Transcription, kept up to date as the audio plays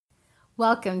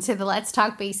Welcome to the Let's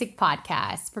Talk Basic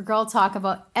podcast, where girls talk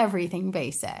about everything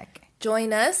basic.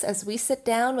 Join us as we sit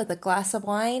down with a glass of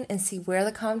wine and see where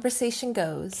the conversation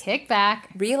goes. Kick back,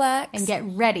 relax, and get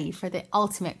ready for the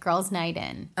ultimate girls' night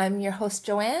in. I'm your host,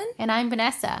 Joanne. And I'm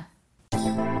Vanessa.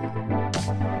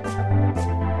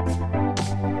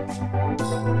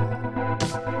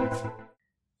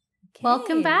 Okay.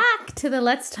 Welcome back to the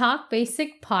Let's Talk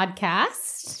Basic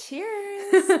podcast.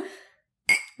 Cheers.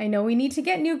 I know we need to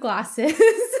get new glasses,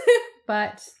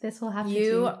 but this will have to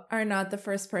You are not the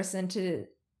first person to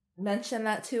mention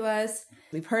that to us.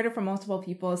 We've heard it from multiple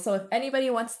people. So if anybody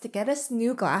wants to get us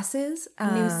new glasses,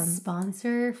 new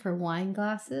sponsor for wine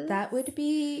glasses, that would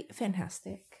be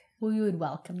fantastic. We would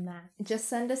welcome that. Just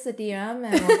send us a DM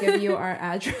and we'll give you our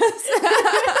address.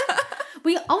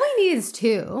 All we need is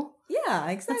two. Yeah,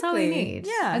 exactly. That's all we need.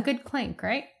 Yeah. A good clink,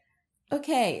 right?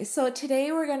 Okay, so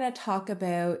today we're going to talk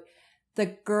about the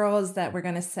girls that we're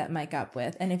going to set Mike up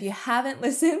with. And if you haven't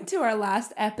listened to our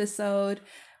last episode,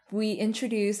 we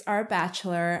introduced our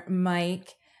bachelor,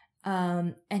 Mike,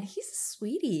 and he's a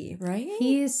sweetie, right?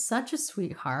 He is such a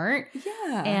sweetheart.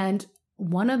 Yeah. And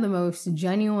one of the most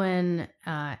genuine,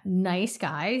 nice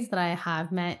guys that I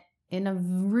have met in a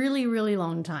really, really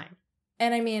long time.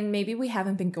 And I mean, maybe we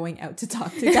haven't been going out to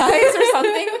talk to guys or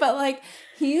something, but like,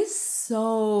 he is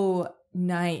so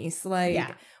nice. Like,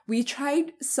 yeah. We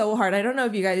tried so hard. I don't know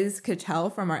if you guys could tell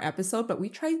from our episode, but we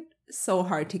tried so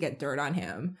hard to get dirt on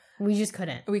him. We just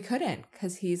couldn't. We couldn't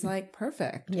because he's like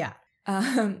perfect. Yeah.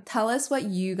 Tell us what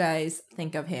you guys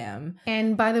think of him.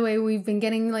 And by the way, we've been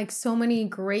getting like so many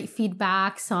great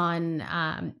feedbacks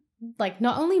on like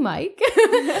not only Mike,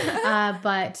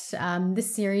 but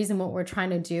this series and what we're trying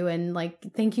to do. And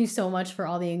like, thank you so much for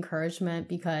all the encouragement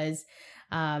because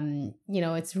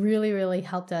it's really, really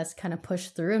helped us kind of push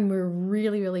through, and we're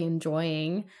really, really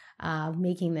enjoying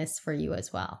making this for you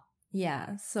as well.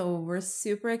 Yeah. So we're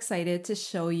super excited to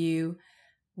show you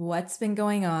what's been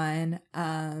going on.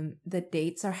 The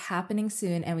dates are happening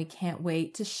soon, and we can't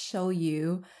wait to show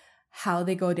you how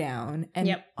they go down.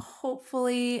 And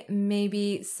hopefully,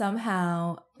 maybe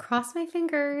somehow, cross my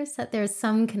fingers that there's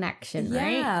some connection,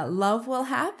 right? Yeah, love will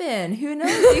happen. Who knows?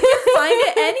 You can find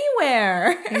it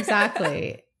anywhere.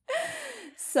 Exactly.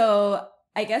 So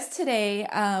I guess today,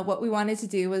 what we wanted to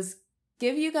do was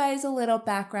give you guys a little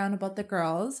background about the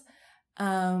girls.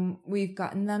 We've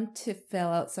gotten them to fill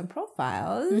out some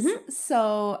profiles. Mm-hmm.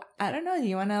 So I don't know. Do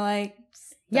you want to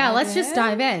let's just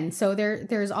dive in. So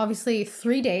there's obviously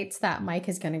 3 dates that Mike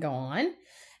is going to go on,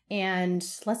 and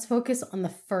let's focus on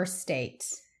the first date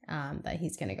that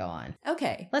he's going to go on.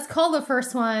 Okay. Let's call the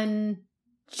first one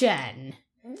Jen.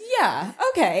 Yeah.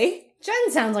 Okay.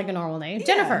 Jen sounds like a normal name. Yeah,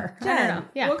 Jennifer. Jen. I don't know.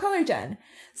 Yeah. We'll call her Jen.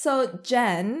 So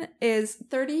Jen is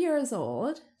 30 years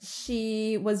old.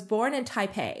 She was born in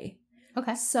Taipei.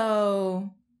 Okay.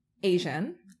 So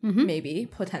Asian, maybe,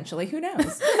 potentially. Who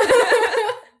knows?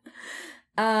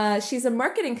 She's a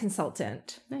marketing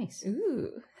consultant. Nice.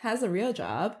 Ooh, has a real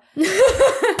job.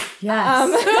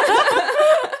 Yes.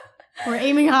 We're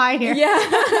aiming high here. Yeah.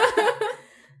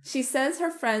 She says her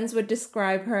friends would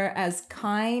describe her as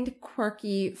kind,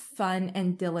 quirky, fun,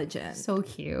 and diligent. So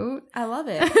cute. I love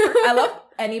it. I love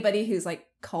anybody who's like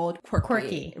called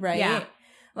quirky, right? Yeah.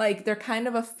 Like they're kind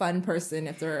of a fun person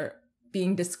if they're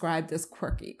being described as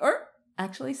quirky. Or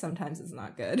actually, sometimes it's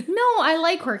not good. No, I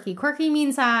like quirky. Quirky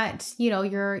means that,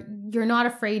 you're not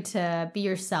afraid to be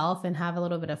yourself and have a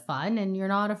little bit of fun, and you're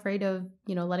not afraid of,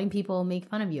 letting people make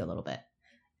fun of you a little bit.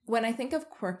 When I think of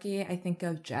quirky, I think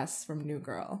of Jess from New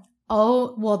Girl.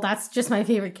 Oh, well, that's just my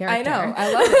favorite character. I know.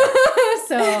 I love it.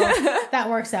 So that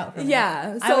works out for me.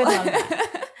 Yeah. So I would love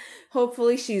that.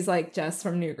 Hopefully she's like Jess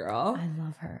from New Girl. I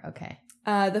love her. Okay.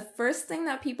 The first thing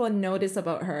that people notice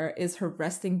about her is her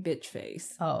resting bitch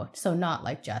face. Oh, so not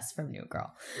like Jess from New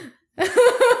Girl.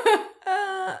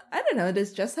 I don't know.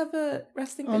 Does Jess have a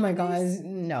resting bitch face? Oh my God.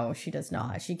 No, she does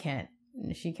not. She can't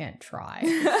try.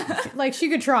 She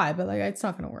could try, but it's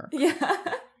not going to work. Yeah.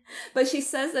 But she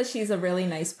says that she's a really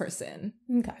nice person.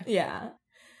 Okay. Yeah.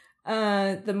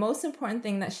 The most important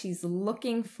thing that she's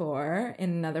looking for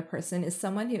in another person is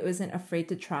someone who isn't afraid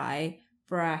to try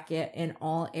bracket in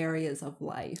all areas of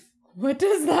life. What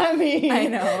does that mean? I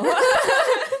know.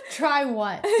 Try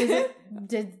what?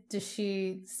 Does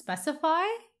she specify?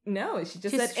 No, she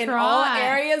just said in all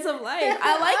areas of life.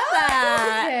 I like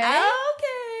that.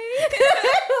 Okay.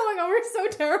 Oh my God, we're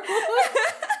so terrible.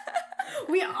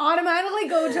 We automatically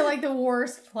go to the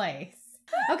worst place.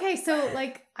 Okay, so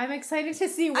I'm excited to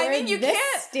see where you this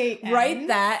can't state ends. Write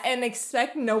that and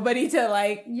expect nobody to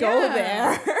go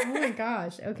there. Oh my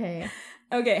gosh. Okay.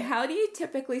 Okay, how do you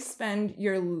typically spend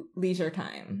your leisure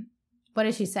time? What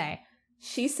did she say?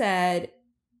 She said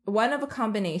one of a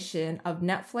combination of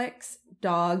Netflix,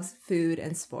 dogs, food,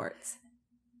 and sports.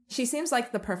 She seems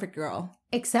like the perfect girl.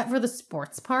 Except for the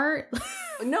sports part.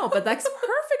 No, but that's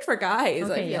perfect for guys,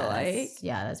 I feel like.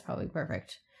 Yeah, that's probably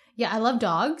perfect. Yeah, I love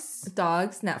dogs.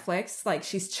 Dogs, Netflix, like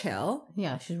she's chill.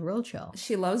 Yeah, she's real chill.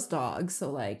 She loves dogs,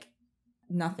 so like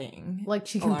nothing. Like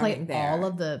she can play all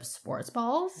of the sports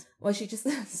balls. Well, she just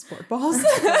said sport balls.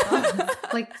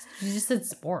 Like you just said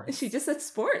sports. She just said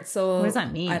sports. So what does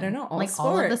that mean? I don't know. Like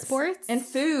all of the sports and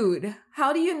food.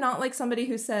 How do you not like somebody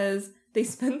who says they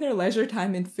spend their leisure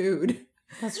time in food?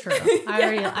 That's true.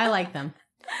 I like them.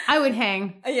 I would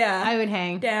hang. Yeah, I would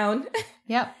hang down.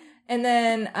 Yep. And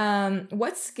then,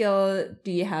 what skill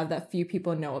do you have that few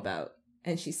people know about?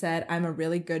 And she said, I'm a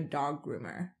really good dog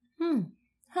groomer.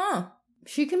 Huh.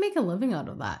 She can make a living out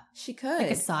of that. She could.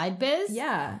 Like a side biz?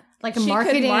 Yeah. Like a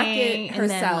marketing. Could market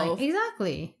herself. Then,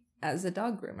 exactly. As a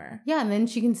dog groomer. Yeah, and then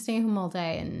she can stay home all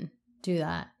day and do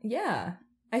that. Yeah.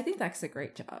 I think that's a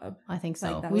great job. I think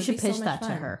so. Like, we should pitch so that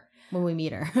to her when we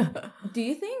meet her. Do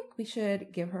you think we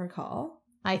should give her a call?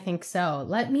 I think so.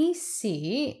 Let me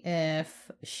see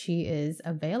if she is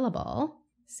available.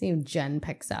 See if Jen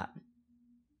picks up.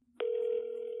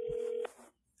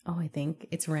 Oh, I think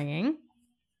it's ringing.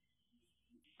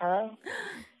 Hello?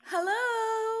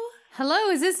 Hello? Hello,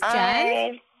 is this Jen?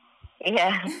 Hi.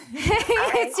 Yeah.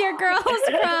 Hey, it's your girls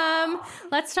from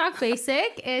Let's Talk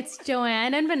Basic. It's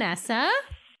Joanne and Vanessa.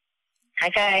 Hi,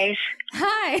 guys.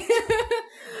 Hi.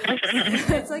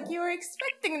 It's like you were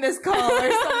expecting this call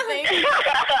or something.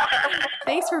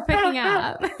 Thanks for picking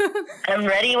up. I'm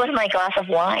ready with my glass of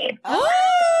wine.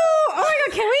 Oh my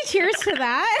God, can we cheers to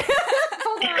that?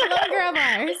 Hold on, let me grab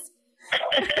ours.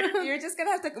 You're just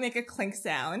gonna have to make a clink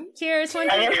sound. Cheers, 1,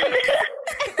 2, 3.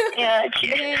 Yeah,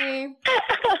 cheers. Yay.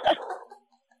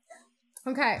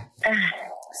 Okay.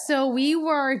 So we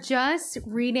were just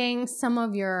reading some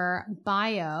of your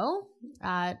bio,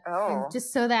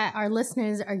 just so that our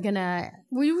listeners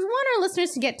we want our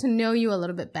listeners to get to know you a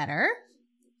little bit better.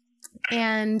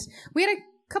 And we had a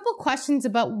couple questions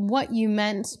about what you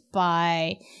meant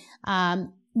by,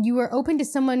 you were open to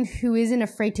someone who isn't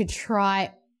afraid to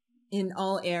try in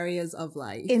all areas of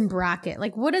life. In bracket.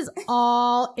 Like, what does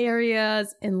all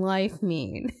areas in life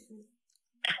mean?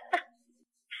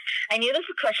 I knew this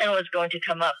question was going to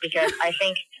come up because I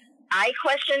think I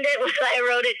questioned it when I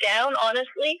wrote it down,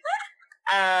 honestly.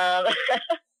 I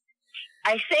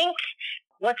think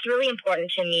what's really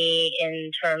important to me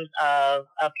in terms of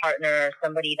a partner,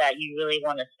 somebody that you really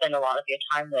want to spend a lot of your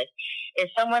time with,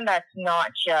 is someone that's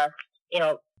not just,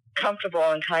 comfortable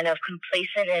and kind of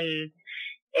complacent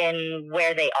in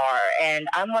where they are. And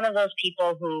I'm one of those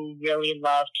people who really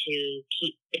love to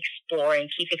keep exploring,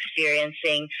 keep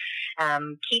experiencing,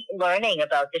 keep learning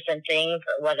about different things,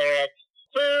 whether it's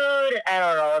food, I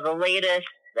don't know, the latest,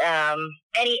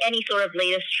 any sort of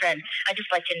latest trend. I just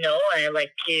like to know, and I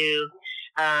like to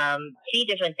see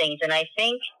different things. And I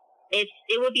think it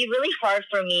would be really hard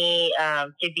for me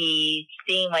to be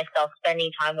seeing myself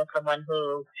spending time with someone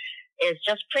who is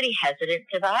just pretty hesitant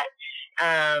to that.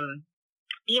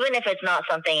 Even if it's not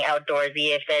something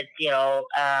outdoorsy, if it's,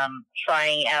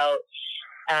 trying out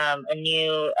a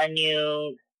new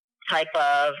type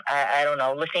of, I don't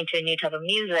know, listening to a new type of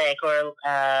music, or,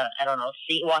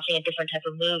 watching a different type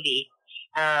of movie.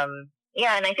 And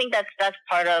I think that's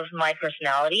part of my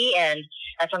personality, and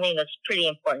that's something that's pretty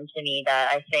important to me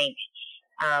that I think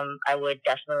I would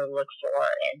definitely look for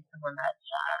in someone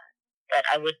that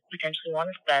I would potentially want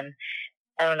to spend,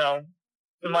 I don't know,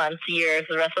 months, years,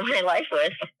 the rest of my life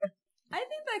with. I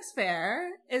think that's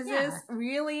fair. Is this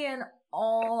really in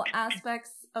all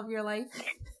aspects of your life,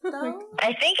 though?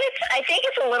 I think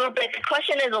it's a little bit, the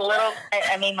question is a little,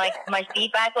 my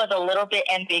feedback was a little bit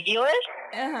ambiguous,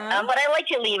 but I like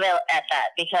to leave it at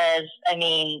that because,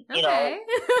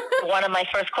 one of my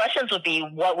first questions would be,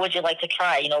 what would you like to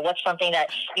try? What's something that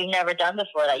you've never done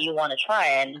before that you want to try?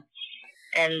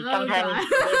 And sometimes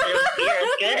beer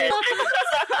is good.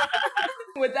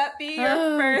 Would that be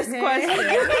your first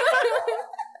question?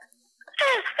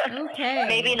 Okay.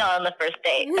 Maybe not on the first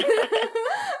date.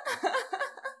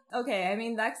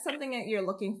 Okay, that's something that you're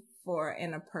looking for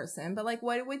in a person, but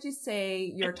what would you say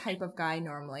your type of guy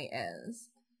normally is?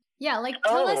 Yeah,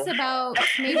 tell us about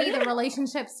maybe the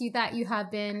relationships that you have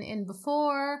been in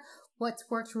before, what's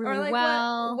worked really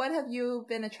well. What have you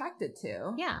been attracted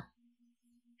to? Yeah.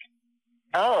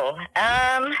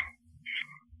 I'm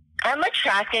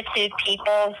attracted to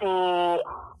people who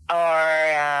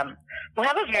are who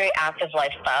have a very active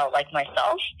lifestyle like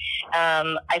myself.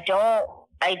 I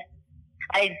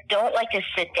don't like to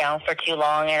sit down for too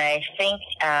long, and I think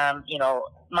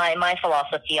my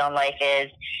philosophy on life is,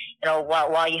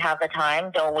 while you have the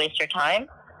time, don't waste your time.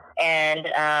 And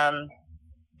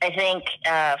I think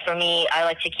for me, I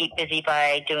like to keep busy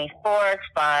by doing sports,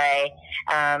 by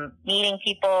meeting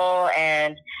people,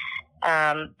 and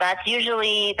that's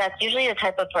usually the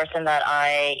type of person that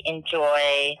I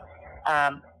enjoy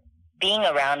being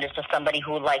around. Is just somebody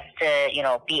who likes to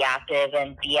be active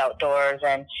and be outdoors,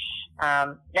 and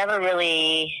never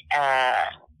really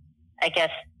I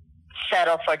guess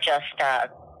settle for just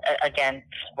again,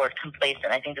 word complacent.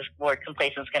 I think this word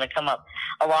complacent is going to come up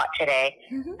a lot today.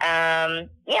 Mm-hmm. And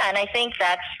I think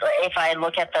that's, if I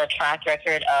look at the track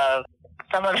record of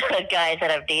some of the guys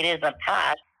that I've dated in the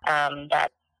past,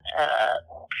 that's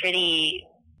pretty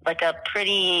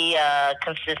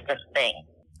consistent thing.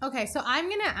 Okay, so I'm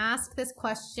going to ask this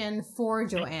question for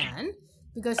Joanne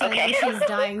because I Okay. know she's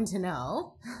dying to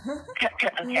know. Okay.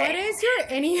 What is your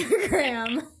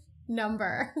Enneagram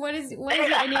number? What is your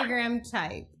Enneagram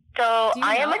type? So Do you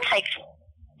I am know? a type.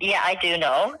 Yeah, I do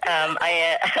know.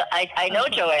 I know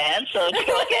Joanne. So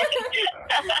Joanne,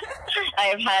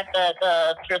 I've had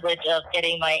the privilege of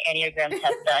getting my Enneagram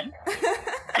test done.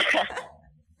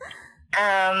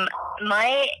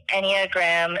 My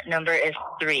Enneagram number is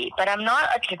 3, but I'm not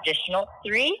a traditional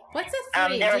 3. What's a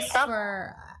 3? There are Just some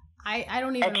for I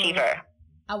don't even achiever. remember.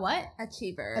 A what?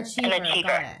 Achiever. Achiever. An achiever.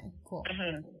 Got it. Cool.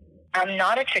 Mm-hmm. I'm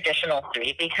not a traditional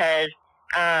 3 because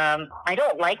I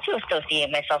don't like to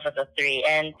associate myself as a 3,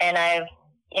 and I've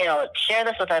shared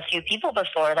this with a few people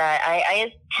before that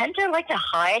I tend to like to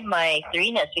hide my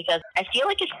 3-ness because I feel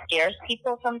like it scares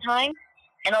people sometimes.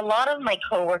 And a lot of my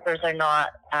coworkers are not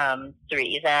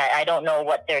 3s. I don't know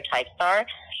what their types are.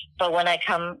 But when I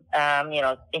come,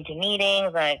 into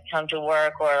meetings, when I come to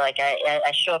work, or like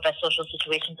I show up at social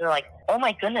situations, they're like, "Oh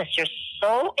my goodness, you're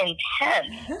so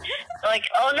intense." Like,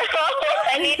 "Oh no,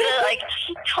 I need to like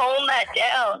tone that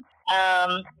down."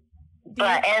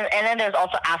 But and then there's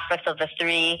also aspects of the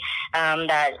 3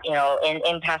 that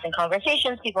in passing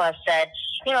conversations, people have said,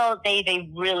 they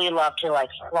really love to like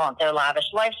flaunt their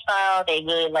lavish lifestyle. They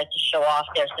really like to show off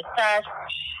their success.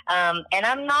 And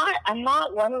I'm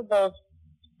not one of those.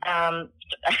 I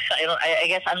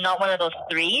guess I'm not one of those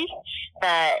 3s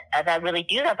that really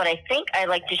do that. But I think I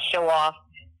like to show off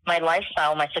my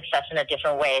lifestyle, my success in a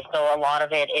different way. So a lot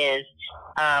of it is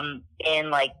in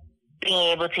like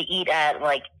being able to eat at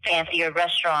like fancier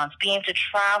restaurants, being able to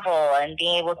travel, and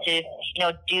being able to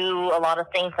do a lot of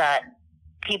things that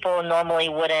people normally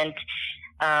wouldn't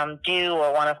do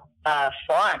or want to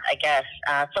flaunt, I guess.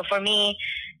 So for me,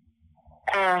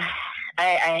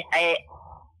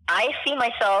 I see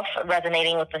myself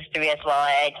resonating with this 3 as well.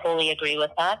 I totally agree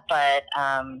with that, but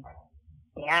I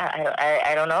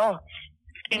don't know.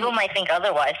 People might think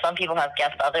otherwise. Some people have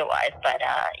guessed otherwise, but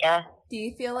yeah. Do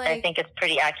you feel like I think it's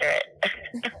pretty accurate.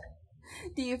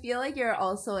 Do you feel like you're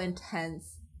also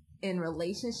intense in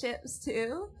relationships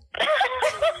too?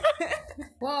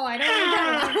 Whoa, I don't know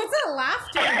that. What's that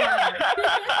laughter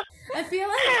about? I feel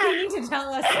like you need to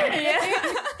tell us.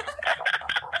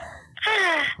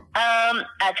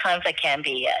 At times I can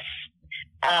be, yes.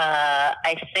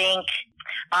 I think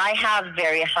I have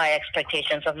very high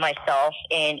expectations of myself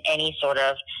in any sort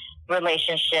of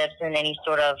relationships, in any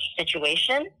sort of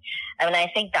situation. I mean, I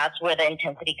think that's where the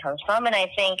intensity comes from. And I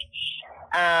think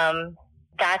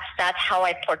that's how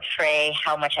I portray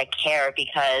how much I care,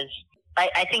 because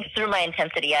I think through my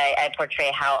intensity, I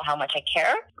portray how much I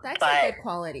care. That's a good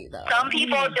quality, though. Some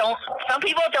people don't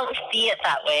see it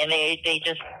that way, and they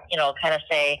just kind of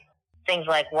say things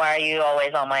like, "Why are you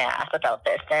always on my ass about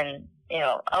this?" And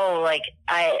like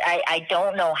I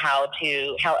don't know how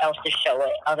else to show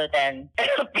it other than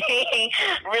being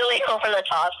really over the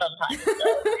top sometimes. So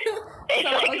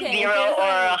it's like 0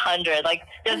 or 100. Like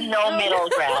there's no middle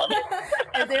ground.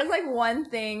 If there's like one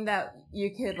thing that you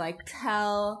could like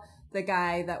tell the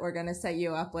guy that we're gonna set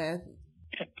you up with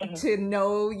to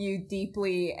know you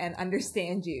deeply and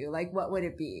understand you, like what would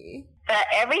it be?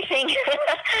 Everything.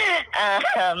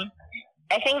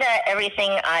 I think that everything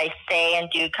I say and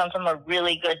do comes from a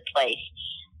really good place.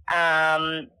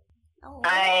 I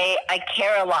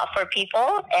care a lot for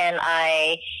people, and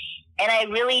I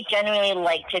really genuinely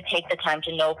like to take the time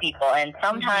to know people. And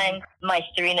sometimes my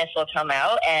 3-ness will come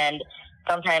out, and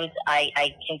sometimes I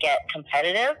can get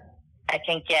competitive. I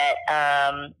can get,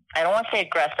 I don't want to say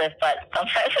aggressive, but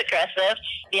sometimes aggressive.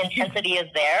 The intensity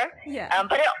is there. Yeah.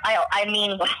 But I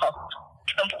mean well.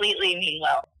 Completely mean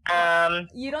well.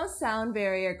 You don't sound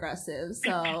very aggressive,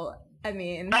 so I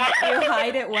mean, you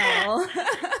hide it well.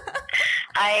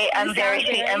 I'm very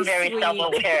sweet.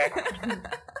 self-aware.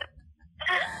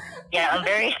 Yeah, I'm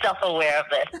very self-aware of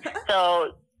this.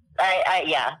 So,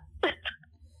 yeah.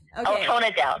 I'll tone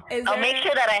it down. I'll make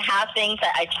sure that I have things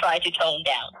that I try to tone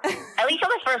down. At least on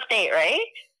the first date, right?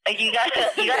 Like you gotta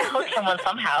hook someone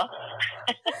somehow.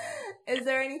 Is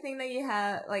there anything that you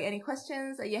have, like any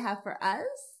questions that you have for us?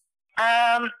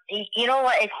 You know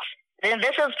what? This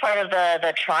is part of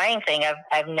the trying thing.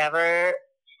 I've never.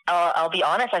 I'll be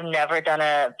honest. I've never done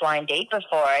a blind date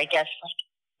before. I guess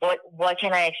what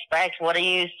can I expect? What are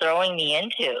you throwing me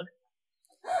into?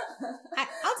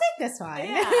 I'll take this one.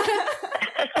 Yeah.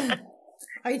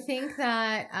 I think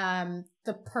that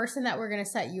the person that we're going to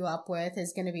set you up with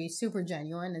is going to be super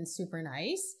genuine and super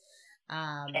nice.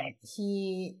 Okay.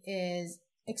 He is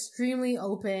extremely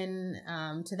open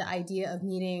to the idea of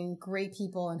meeting great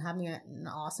people and having an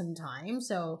awesome time.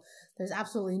 So there's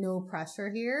absolutely no pressure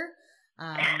here.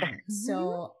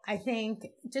 So I think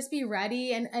just be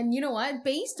ready. And you know what?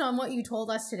 Based on what you told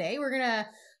us today, we're going to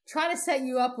try to set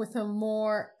you up with a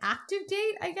more active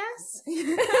date, I guess.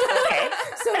 Okay.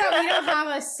 So that we don't have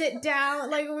a sit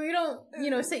down, like we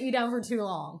don't, sit you down for too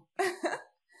long.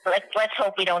 Let's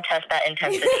hope we don't test that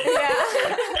intensity.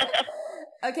 Yeah.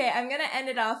 Okay, I'm gonna end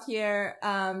it off here.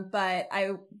 But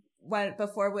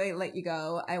before we let you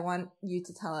go, I want you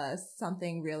to tell us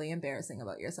something really embarrassing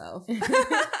about yourself.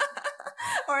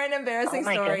 Or an embarrassing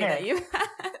story that you've had.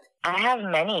 I have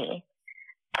many.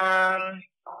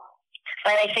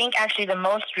 But I think actually the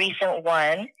most recent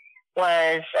one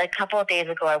was a couple of days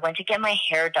ago. I went to get my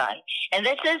hair done. And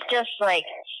this is just like,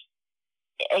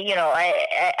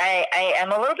 I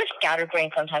am a little bit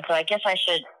scatterbrained sometimes, so I guess I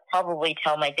should probably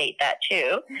tell my date that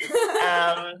too.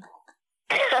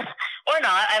 Or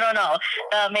not, I don't know.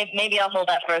 Maybe I'll hold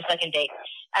that for a second date.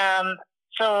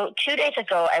 So 2 days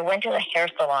ago, I went to the hair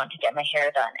salon to get my hair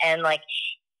done. And like,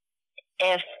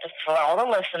 if for all the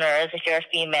listeners, if you're a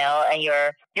female and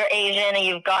you're Asian and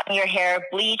you've gotten your hair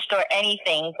bleached or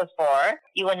anything before,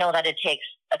 you would know that it takes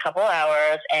a couple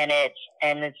hours and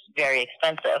it's very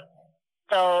expensive.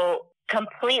 So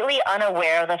completely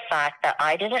unaware of the fact that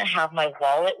I didn't have my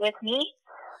wallet with me.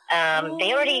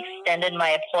 They already extended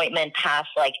my appointment past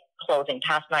like closing,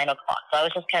 past 9 o'clock. So I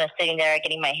was just kind of sitting there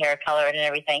getting my hair colored and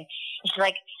everything. And she's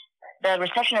like, the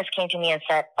receptionist came to me and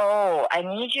said, "Oh, I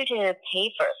need you to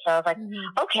pay first." So I was like,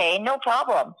 okay, no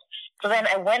problem. So then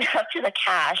I went up to the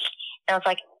cash and I was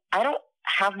like, I don't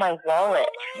have my wallet.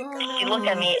 She looked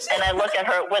at me and I looked at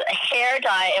her with a hair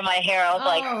dye in my hair. I was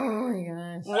like, oh my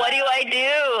gosh, what do I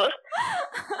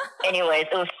do? Anyways,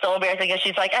 it was so embarrassing because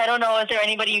she's like, I don't know, is there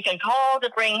anybody you can call to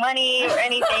bring money or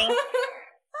anything?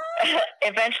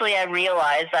 Eventually I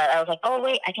realized that I was like, oh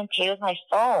wait, I can pay with my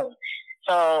phone.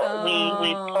 So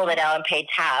we pulled it out and paid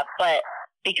tap. But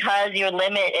because your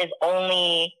limit is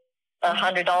only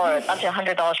 $100, up to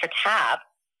 $100 for tap,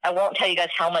 I won't tell you guys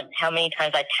how many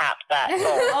times I tapped that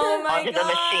phone onto the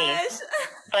machine.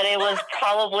 But it was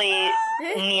probably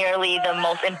nearly the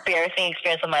most embarrassing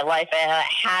experience of my life. And I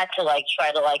had to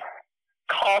try to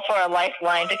call for a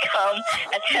lifeline to come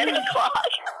at 10 o'clock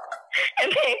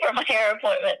and pay for my hair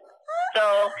appointment.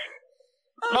 So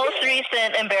most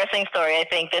recent embarrassing story, I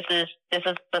think this is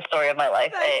the story of my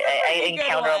life. I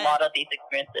encounter a lot of these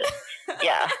experiences.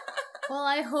 Yeah. Well,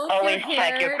 I hope always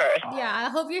check your purse. Yeah, I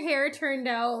hope your hair turned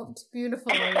out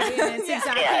beautifully. And it's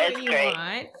exactly what you great.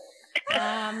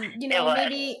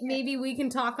 want. Maybe we can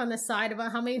talk on the side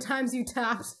about how many times you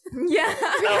tapped. Yeah.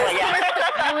 Oh yeah.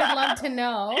 I would love to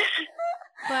know.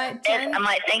 But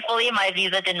thankfully my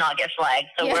visa did not get flagged,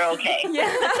 so we're okay.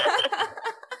 Yeah.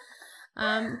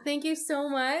 Thank you so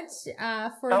much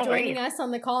for joining us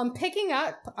on the call and picking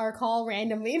up our call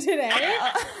randomly today.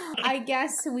 I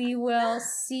guess we will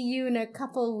see you in a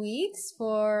couple weeks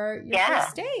for your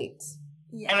first date.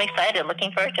 Yeah. I'm excited.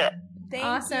 Looking forward to it.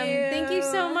 Awesome. Thank you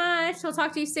so much. We'll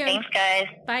talk to you soon. Thanks, guys.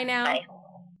 Bye now. Bye.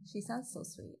 She sounds so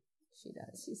sweet. She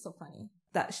does. She's so funny.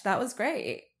 That was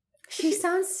great. She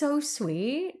sounds so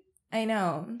sweet. I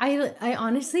know. I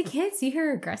honestly can't see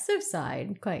her aggressive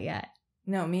side quite yet.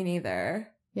 No, me neither.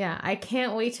 Yeah, I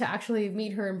can't wait to actually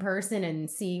meet her in person and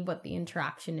see what the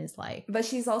interaction is like. But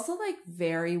she's also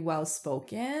very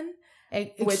well-spoken.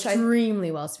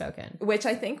 Extremely well-spoken. Which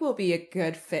I think will be a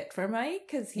good fit for Mike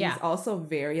because he's also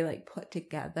very put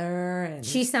together. And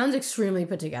she sounds extremely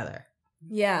put together.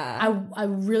 Yeah. I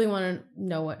really want to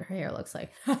know what her hair looks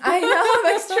like. I know,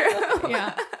 that's true.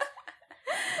 Yeah.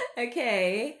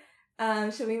 Okay.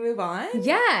 Should we move on?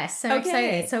 Yes, I'm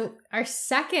excited. So our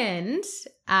second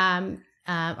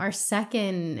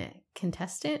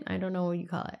contestant, I don't know what you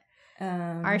call it.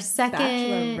 Our second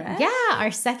bachelorette? Yeah, our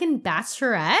second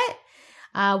bachelorette.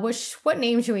 What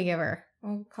name should we give her?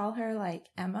 We'll call her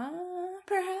Emma,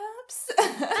 perhaps.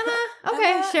 Emma.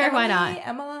 Okay, Emma, sure, Emily, why not?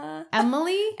 Emma.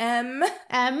 Emily? M.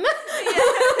 M?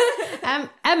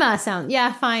 Emma sound.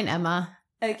 Yeah, fine, Emma.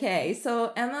 Okay,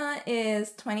 so Emma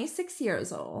is 26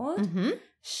 years old. Mm-hmm.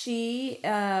 She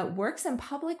works in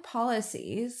public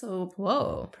policy, so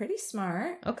Whoa. pretty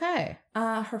smart. Okay.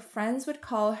 Her friends would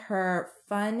call her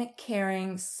fun,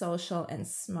 caring, social, and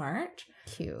smart.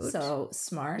 Cute. So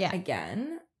smart Yeah.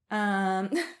 again.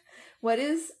 What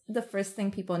is the first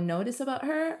thing people notice about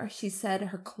her? Or she said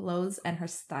her clothes and her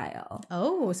style.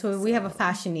 Oh, so we have a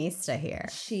fashionista here.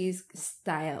 She's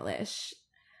stylish.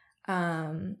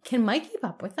 Can Mike keep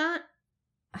up with that?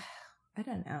 I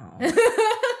don't know.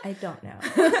 I don't know.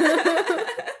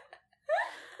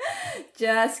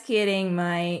 Just kidding,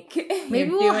 Mike. Maybe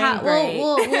we'll have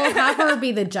her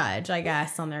be the judge, I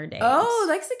guess, on their date. Oh,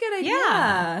 that's a good idea.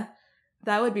 Yeah.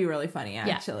 That would be really funny,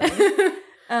 actually.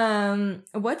 Yeah.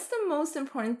 What's the most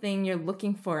important thing you're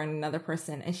looking for in another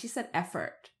person? And she said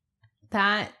effort.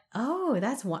 That's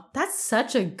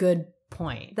such a good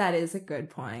point. That is a good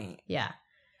point. Yeah.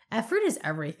 Effort is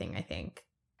everything, I think.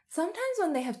 Sometimes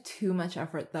when they have too much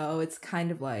effort, though, it's kind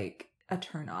of like a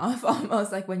turn off,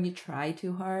 almost like when you try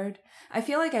too hard. I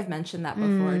feel like I've mentioned that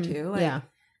before, too. Like, yeah.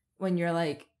 when you're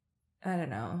like, I don't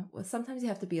know, well, sometimes you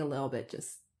have to be a little bit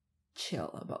just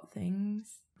chill about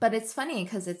things. But it's funny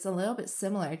because it's a little bit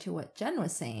similar to what Jen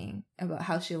was saying about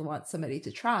how she wants somebody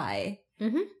to try.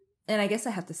 Mm-hmm. And I guess I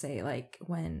have to say, like,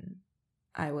 when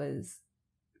I was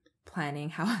planning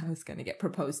how I was going to get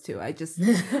proposed to, I told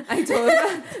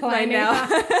my now.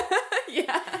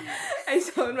 Yeah. I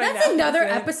told my That's another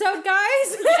episode,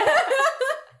 guys.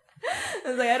 I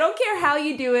was like, I don't care how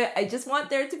you do it. I just want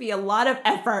there to be a lot of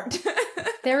effort.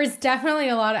 There is definitely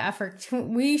a lot of effort.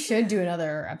 We should do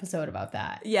another episode about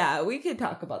that. Yeah, we could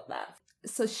talk about that.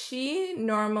 So she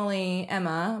normally,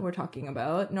 Emma, we're talking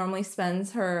about, normally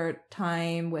spends her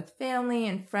time with family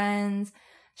and friends.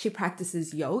 She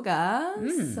practices yoga.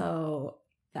 So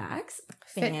that's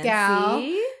Fit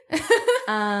fancy.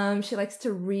 gal. She likes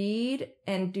to read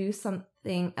and do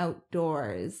something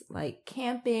outdoors, like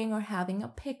camping or having a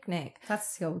picnic.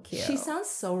 That's so cute. She sounds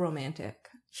so romantic.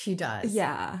 She does.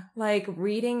 Yeah, like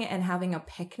reading and having a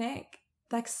picnic.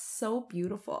 That's so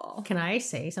beautiful. Can I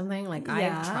say something? Like,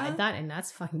 Yeah. I've tried that and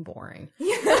that's fucking boring.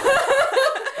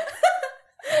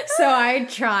 So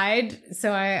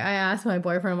I asked my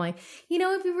boyfriend, I'm like,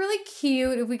 it'd be really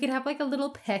cute if we could have like a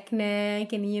little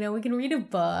picnic and, we can read a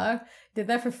book. Did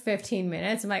that for 15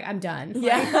 minutes. I'm like, I'm done.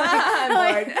 Yeah, I'm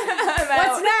bored.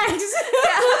 What's next?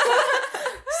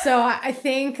 So I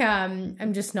think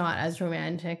I'm just not as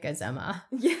romantic as Emma.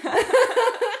 Yeah.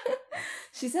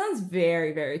 She sounds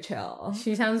very, very chill.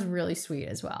 She sounds really sweet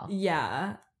as well.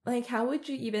 Yeah. Like, how would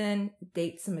you even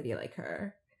date somebody like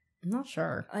her? I'm not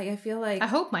sure. Like, I feel like I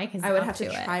hope Mike is. I would up have to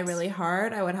it. try really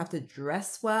hard. I would have to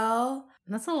dress well.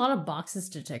 That's a lot of boxes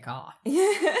to tick off.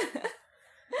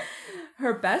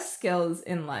 Her best skills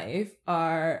in life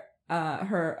are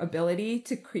her ability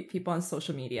to creep people on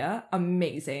social media.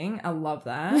 Amazing. I love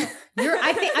that.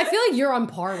 I feel like you're on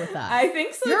par with that. I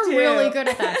think so you're too. really good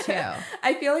at that too.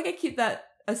 I feel like I keep that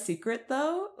a secret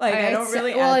though. Like, I don't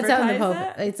really it's out in the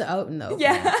advertise it. It's out in the open.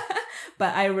 Yeah.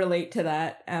 But I relate to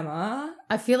that, Emma.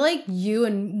 I feel like you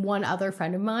and one other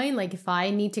friend of mine, like if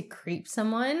I need to creep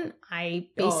someone, I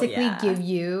basically give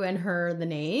you and her the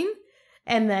name,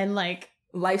 and then like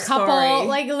life couple, story,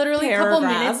 like literally a couple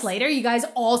minutes later, you guys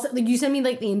all like you send me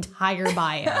like the entire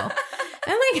bio.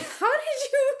 I'm like, how did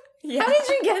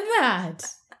you get that?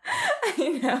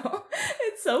 I know.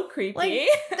 It's so creepy. Like, the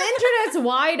internet's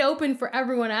wide open for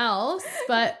everyone else,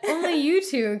 but only you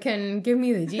two can give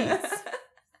me the deets.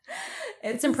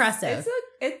 It's impressive.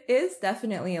 It is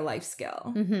definitely a life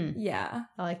skill. Mm-hmm. Yeah.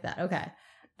 I like that. Okay.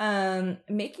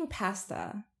 Making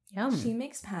pasta. Yum. She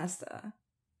makes pasta.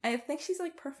 I think she's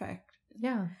like perfect.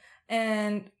 Yeah.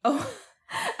 And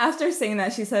after saying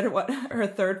that, she said what her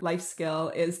third life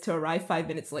skill is to arrive 5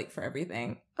 minutes late for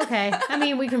everything. Okay. I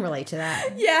mean, we can relate to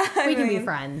that. Yeah. We can be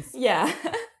friends. Yeah.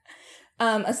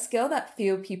 A skill that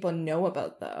few people know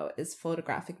about, though, is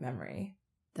photographic memory.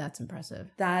 That's impressive.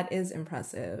 That is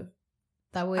impressive.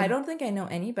 That would. I don't think I know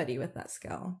anybody with that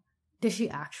skill. Does she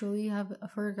actually have a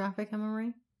photographic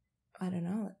memory? I don't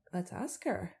know. Let's ask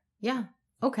her. Yeah.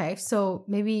 Okay. So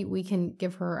maybe we can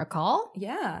give her a call?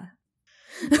 Yeah.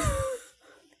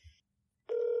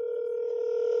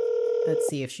 Let's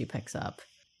see if she picks up.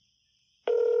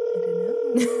 I don't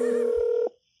know.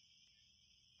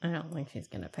 I don't think she's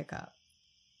going to pick up.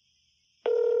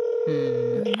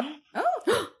 Oh.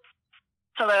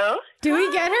 Hello? Do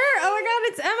we get her? Oh my God,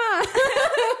 it's Emma.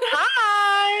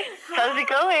 Hi! How's it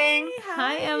going?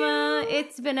 Hi, Emma.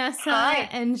 It's Vanessa Hi.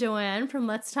 and Joanne from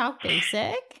Let's Talk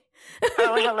Basic.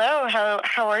 Oh, hello.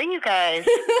 How are you guys?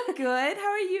 Good. How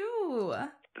are you?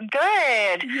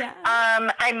 Good. Yeah.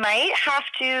 I might have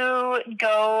to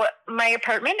go. My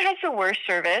apartment has the worst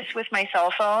service with my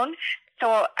cell phone,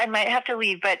 so I might have to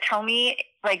leave. But tell me,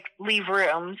 like, leave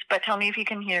rooms. But tell me if you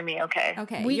can hear me. Okay.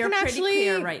 Okay. We You're can pretty actually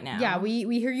clear right now. Yeah, we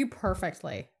hear you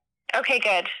perfectly. Okay.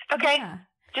 Good. Okay. Yeah.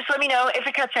 Just let me know if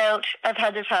it cuts out. I've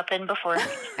had this happen before.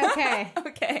 Okay.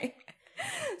 Okay.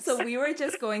 So we were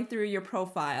just going through your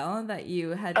profile that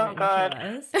you had Oh, written God.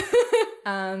 to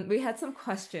us. We had some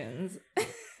questions.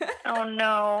 Oh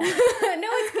no. No,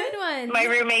 it's good ones. My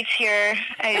roommate's here.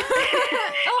 Oh,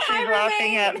 hi, She's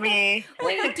laughing roommate. at me.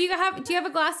 Wait, do you have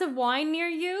a glass of wine near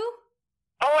you?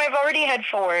 Oh, I've already had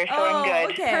 4, so I'm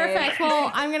good. Okay. Perfect. Well,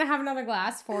 I'm gonna have another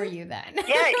glass for you then.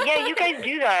 Yeah, you guys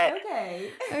do that. Okay.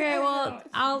 Okay. Well,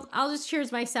 I'll just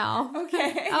cheers myself.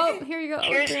 Okay. Oh, here you go.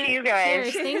 Cheers to you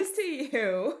guys. Cheers. Cheers Thanks. to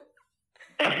you.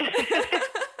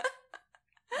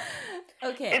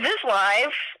 Okay. Is this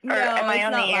live? Or No, am I it's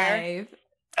on not the air? live.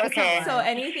 Okay. So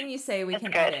anything you say, we That's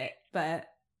can good. edit, but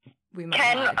we might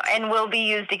Can not. and will be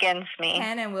used against me.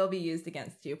 Can and will be used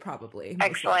against you, probably. most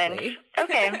Excellent. likely.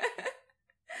 Okay.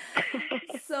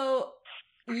 So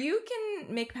you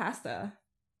can make pasta.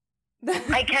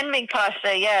 I can make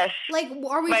pasta, yes. Like,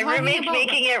 are we My talking roommate's about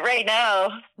making it right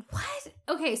now. what?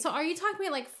 Okay, so are you talking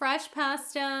about like fresh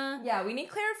pasta? Yeah, we need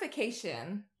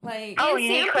clarification. Like, Oh, And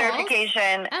you need samples?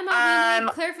 clarification. Emma, we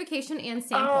need clarification and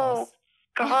samples.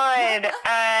 God.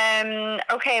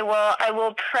 Okay, well, I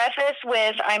will preface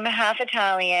with I'm half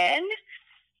Italian.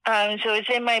 So it's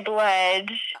in my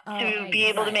blood to be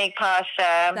able to make pasta.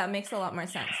 that makes a lot more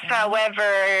sense. now.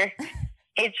 However,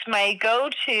 it's my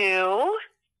go-to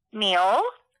meal,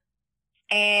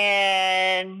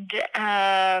 and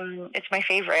it's my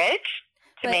favorite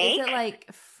to But make. is it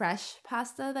like fresh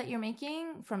pasta that you're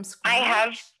making from scratch? I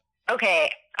have, okay,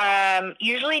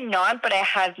 usually not, but I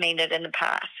have made it in the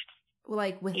past.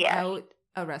 Like without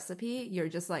a recipe, you're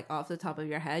just like off the top of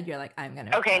your head, you're like, I'm gonna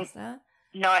make Okay. pasta.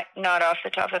 Not off the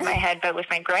top of my head, but with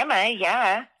my grandma,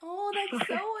 yeah. Oh, that's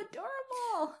so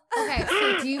adorable. Okay,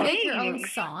 so do you make your own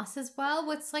Thanks. sauce as well?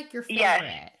 What's like your favorite?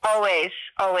 Yes,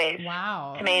 always.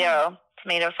 Wow. Tomato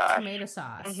sauce. Tomato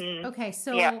sauce. Mhm. Okay,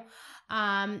 so Yeah.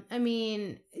 I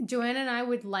mean, Joanna and I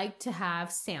would like to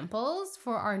have samples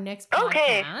for our next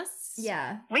Okay. podcast.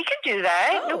 Yeah. We can do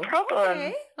that. no Oh, problem.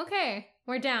 Okay. Okay,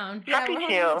 we're down. Happy we're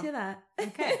to. happy do that.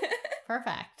 Okay.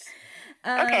 Perfect.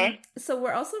 Okay. So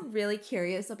we're also really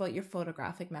curious about your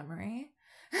photographic memory.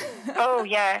 Oh,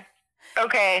 yeah.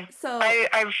 Okay. So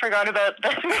I forgot about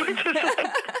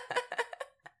that.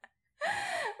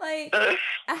 like,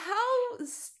 how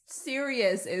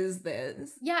serious is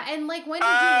this? Yeah, and like when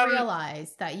did you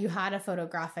realize that you had a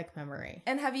photographic memory?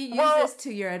 And have you used Well- this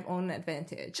to your own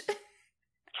advantage?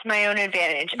 It's my own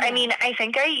advantage. Yeah. I mean, I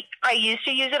think I used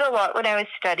to use it a lot when I was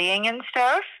studying and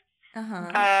stuff.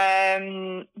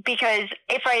 Uh-huh. Because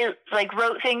if I like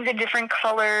wrote things in different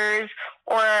colors,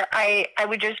 or I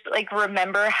would just like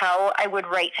remember how I would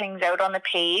write things out on the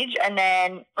page, and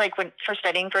then like when for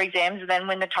studying for exams, and then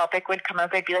when the topic would come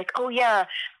up, I'd be like, oh yeah,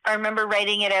 I remember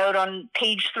writing it out on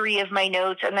page 3 of my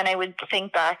notes, and then I would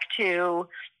think back to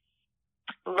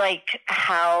like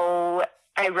how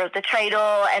I wrote the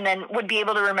title, and then would be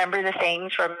able to remember the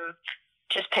things from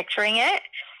just picturing it.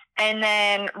 And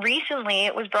then recently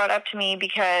it was brought up to me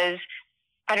because,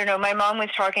 I don't know, my mom was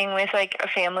talking with like a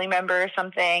family member or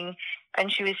something,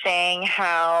 and she was saying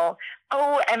how,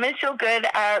 oh, Emma's so good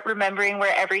at remembering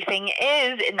where everything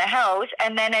is in the house.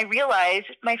 And then I realized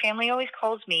my family always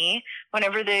calls me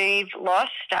whenever they've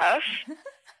lost stuff.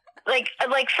 like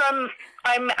from,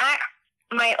 I'm at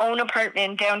my own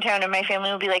apartment downtown, and my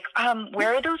family will be like,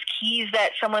 where are those keys that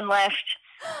someone left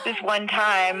this one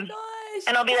time? Oh my gosh.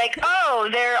 And I'll be like, oh,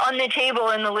 they're on the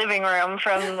table in the living room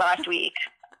from last week.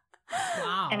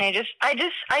 Wow. And I just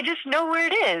know where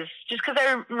it is just because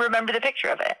I remember the picture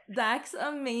of it. That's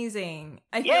amazing.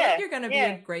 I feel Yeah, like you're going to be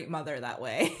yeah. a great mother that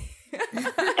way.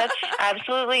 That's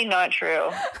absolutely not true.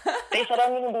 They said I'm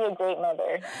going to be a great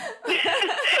mother.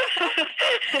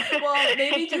 Well,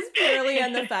 maybe just purely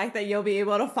on the fact that you'll be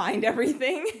able to find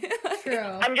everything. True.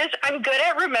 I'm good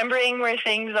at remembering where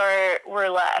things were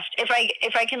left.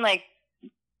 If I can like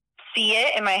see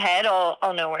it in my head,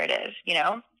 I'll know where it is, you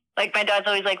know? Like my dad's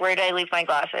always like, where did I leave my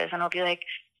glasses? And I'll be like,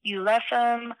 you left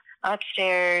them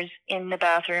upstairs in the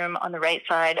bathroom on the right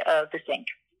side of the sink.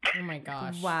 Oh my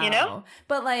gosh. Wow. You know?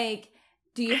 But like,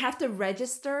 do you have to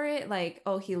register it? Like,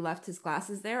 oh, he left his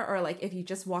glasses there? Or like, if you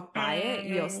just walk by it,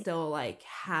 you'll still like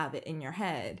have it in your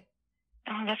head?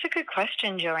 Oh, that's a good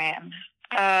question, Joanne.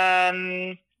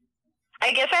 I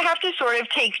guess I have to sort of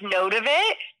take note of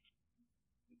it.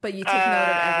 But you took note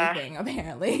of everything,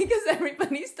 apparently, because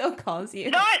everybody still calls you.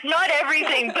 Not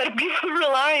everything, but people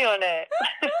rely on it.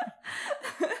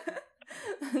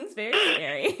 It's very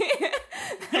scary.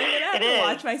 I'm gonna have to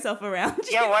watch myself around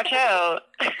you. Yeah, watch out.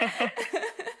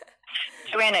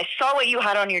 Joanne, I saw what you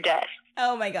had on your desk.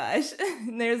 Oh my gosh.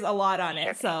 There's a lot on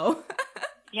it, so.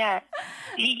 Yeah.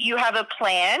 You have a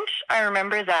plant. I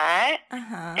remember that.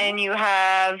 Uh-huh. And you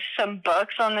have some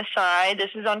books on the side. This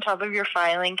is on top of your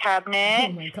filing cabinet.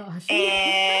 Oh my gosh.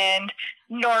 And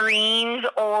Noreen's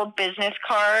old business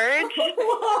cards.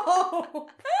 Whoa.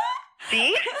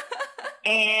 See?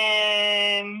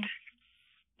 And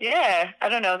yeah, I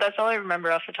don't know. That's all I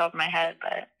remember off the top of my head,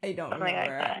 but I don't something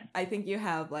remember. like that. I think you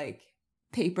have like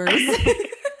papers.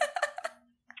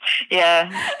 Yeah,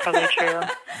 probably true.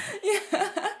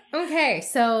 Yeah. Okay,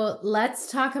 so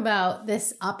let's talk about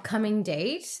this upcoming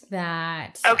date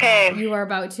that you are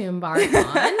about to embark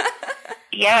on.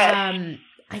 Yeah.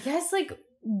 I guess like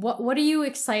what are you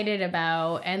excited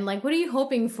about, and like what are you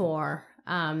hoping for?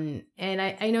 And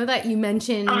I know that you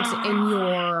mentioned in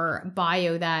your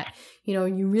bio that, you know,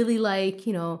 you really like,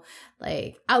 you know,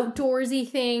 like outdoorsy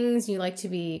things. You like to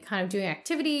be kind of doing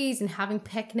activities and having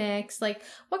picnics. Like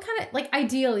what kind of, like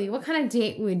ideally, what kind of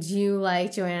date would you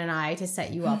like Joanne and I to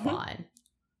set you up on?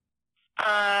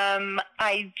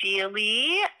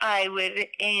 Ideally, I would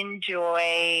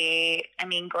enjoy,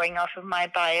 going off of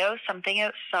my bio, something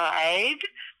outside.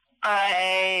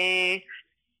 I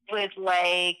would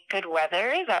like good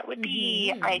weather. That would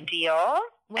be ideal.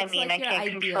 What's I can't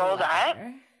control that.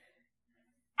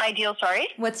 Ideal, sorry?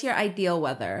 What's your ideal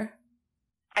weather?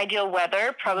 Ideal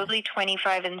weather, probably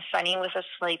 25 and sunny with a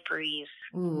slight breeze.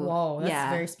 Ooh, whoa, that's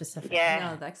very specific.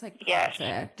 Yeah. No, that's like Yes.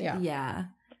 perfect. Yeah. Yeah.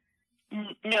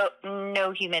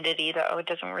 No humidity though. It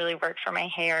doesn't really work for my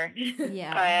hair.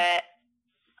 Yeah. But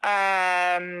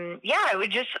I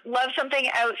would just love something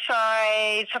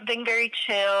outside, something very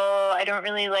chill. I don't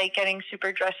really like getting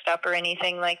super dressed up or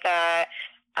anything like that.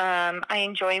 I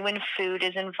enjoy when food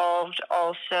is involved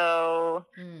also,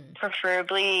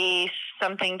 preferably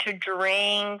something to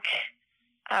drink.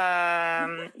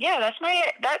 That's what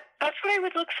I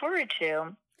would look forward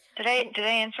to. Did I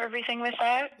answer everything with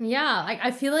that? Yeah, like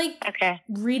I feel like Okay.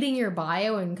 reading your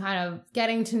bio and kind of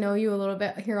getting to know you a little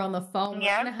bit here on the phone, we're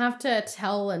gonna have to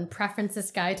tell and preference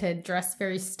this guy to dress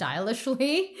very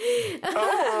stylishly.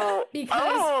 Oh, because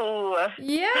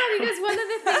one of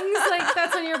the things like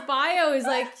that's on your bio is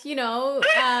like, people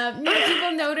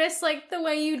notice like the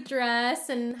way you dress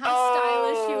and how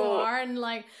stylish you are, and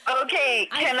like. Okay,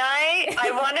 can I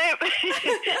want to.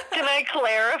 Can I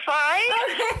clarify?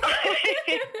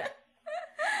 Okay.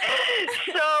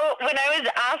 So when I was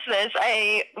asked this,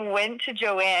 I went to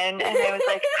Joanne and I was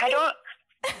like, I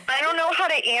don't know how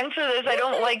to answer this. I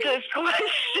don't like this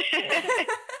question.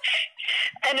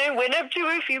 And I went up to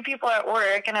a few people at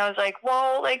work and I was like,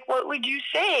 well, like, what would you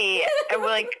say? I was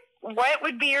like, what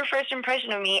would be your first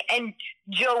impression of me? And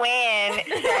Joanne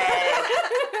said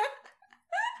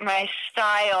my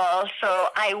style. So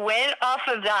I went off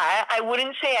of that. I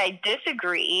wouldn't say I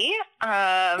disagree,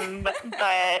 but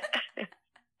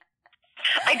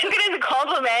I took it as a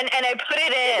compliment and I put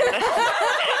it in.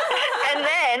 And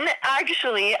then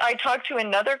actually I talked to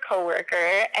another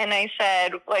coworker and I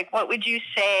said, like, what would you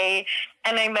say?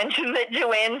 And I mentioned that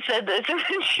Joanne said this and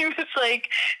then she was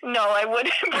like, no, I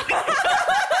wouldn't.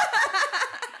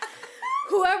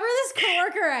 Whoever this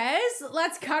coworker is,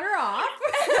 let's cut her off.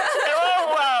 Oh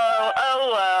well.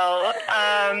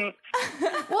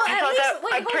 Well, I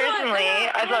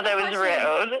thought that was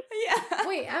rude. Yeah.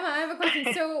 Wait, Emma, I have a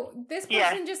question. So this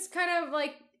person just kind of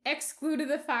like excluded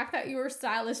the fact that you were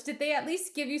stylish. Did they at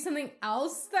least give you something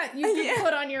else that you could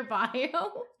put on your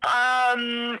bio?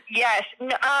 Yes.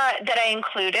 That I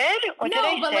included? What did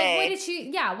I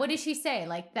say? Like, what did she say?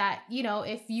 Like that,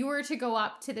 if you were to go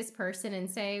up to this person and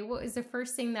say, what was the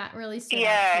first thing that really stood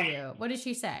out to you? What did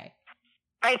she say?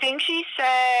 I think she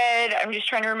said, I'm just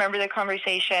trying to remember the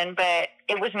conversation, but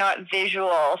it was not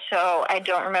visual, so I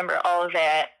don't remember all of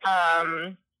it.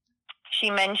 She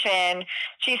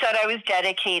said I was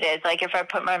dedicated. Like, if I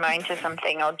put my mind to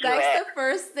something, I'll do it. That's the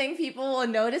first thing people will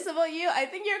notice about you. I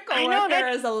think your coworker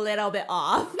is a little bit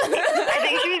off. I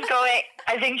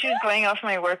think she was going off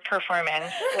my work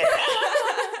performance.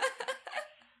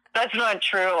 That's not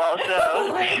true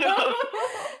also.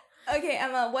 Okay,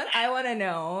 Emma, what I want to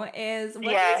know is,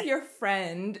 what does your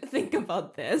friend think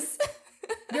about this?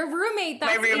 Your roommate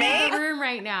that's in the room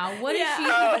right now. What is she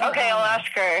think okay, I'll ask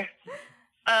her.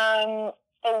 I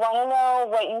want to know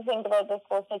what you think about this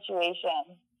whole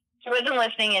situation. She wasn't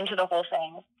listening into the whole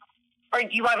thing. Or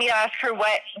you want me to ask her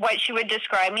what she would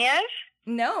describe me as?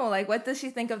 No, like what does she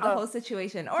think of the whole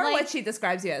situation, or Like- what she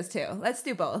describes you as too? Let's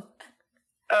do both.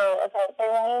 Oh, okay. They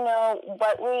want to know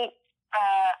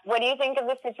what do you think of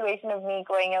the situation of me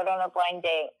going out on a blind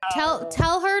date?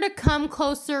 Tell her to come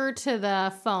closer to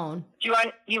the phone. Do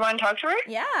you want to talk to her?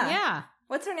 Yeah. Yeah.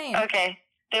 What's her name? Okay.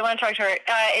 They want to talk to her.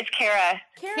 It's Kara.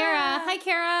 Kara. Hi,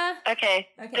 Kara. Okay.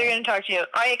 Okay. They're going to talk to you.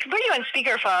 I can put you on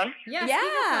speakerphone. Yeah. Yeah.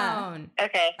 Speakerphone.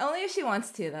 Okay. Only if she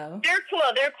wants to, though. They're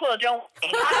cool. Don't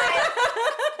worry.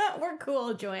 Hi. We're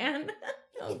cool, Joanne.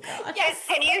 Oh gosh. Yes.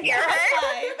 Can you hear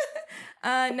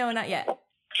her? No, not yet.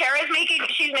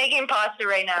 She's making pasta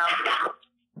right now.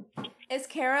 Is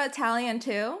Kara Italian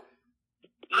too?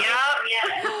 Yeah.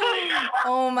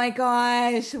 Oh my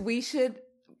gosh, we should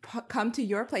come to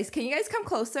your place. Can you guys come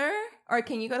closer, or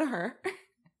can you go to her?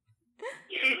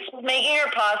 She's making her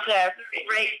pasta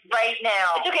right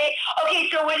now. It's okay. Okay,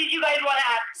 so what did you guys want to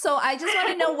ask? So I just want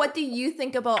to know, what do you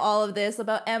think about all of this?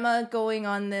 About Emma going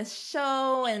on this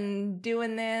show and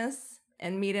doing this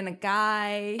and meeting a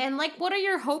guy? And like, what are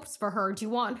your hopes for her? Do you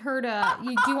want her to?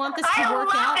 Do you want this to I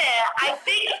work love out? it. I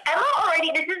think Emma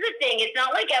already, this is the thing. It's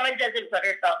not like Emma doesn't put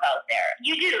herself out there.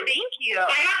 You do. Thank you. I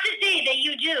have to say that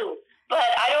you do. But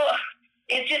I don't,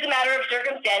 it's just a matter of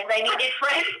circumstance. I mean, if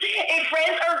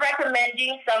friends are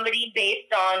recommending somebody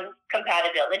based on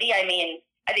compatibility, I mean,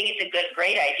 I think it's a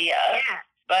great idea. Yeah.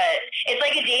 But it's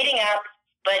like a dating app,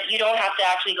 but you don't have to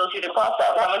actually go through the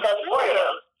process. Someone does it for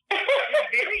you.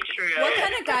 Very true. What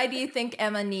kind of guy do you think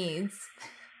Emma needs?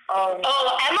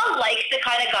 Emma likes the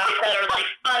kind of guys that are like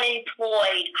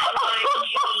unemployed,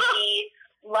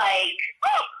 like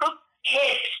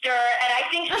hipster, and I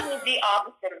think she needs the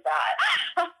opposite of that.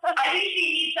 I think she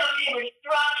needs somebody with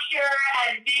structure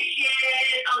and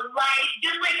vision, a life,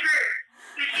 just like her.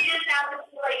 So she doesn't have to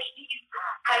feel like she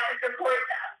has to support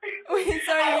them. Wait,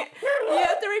 sorry, you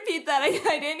have to repeat that. I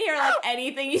didn't hear like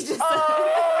anything you just said.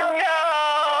 Oh no!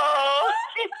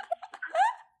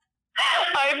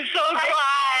 I'm so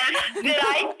glad that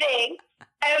I think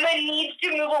Emma needs to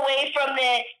move away from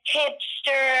the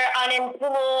hipster,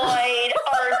 unemployed,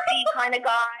 artsy kind of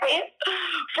guy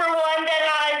for one that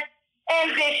has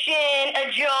ambition,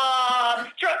 a job,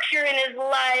 structure in his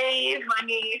life,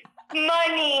 money.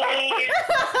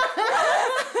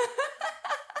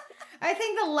 I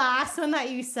think the last one that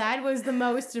you said was the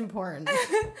most important.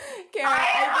 Kara,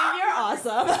 I think you're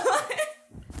awesome.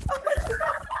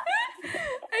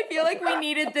 I feel like we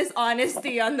needed this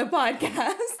honesty on the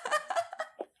podcast.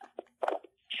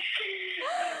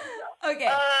 Okay.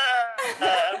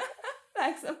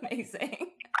 That's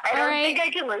amazing. I don't right. think I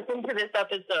can listen to this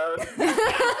episode.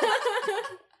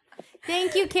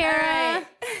 Thank you, Kara.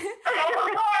 You're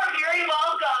very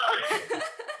welcome.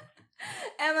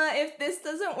 Emma, if this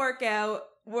doesn't work out,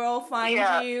 we'll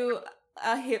find you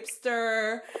a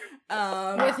hipster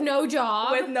With no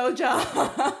job. with no job.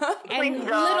 and Please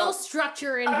don't. little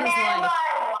structure in his life.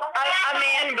 A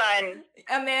man bun.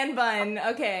 A man bun.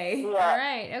 Okay. All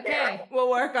right. Okay. We'll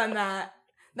work on that.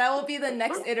 That will be the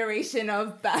next iteration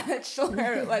of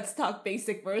Bachelor Let's Talk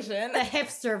Basic version. The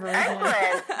hipster version.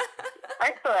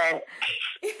 Excellent.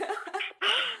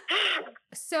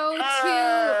 So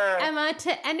to Emma,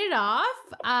 to end it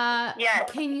off, Yes.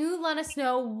 can you let us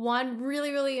know one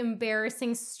really, really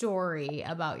embarrassing story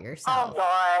about Oh yourself?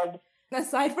 God.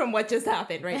 Aside from what just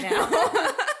happened right now.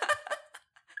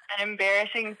 An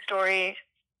embarrassing story,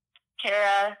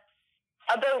 Kara,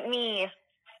 about me.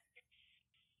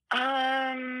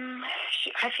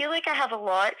 I feel like I have a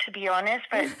lot, to be honest,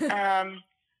 but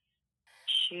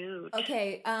shoot.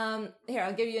 Okay, here,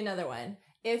 I'll give you another one.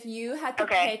 If you had to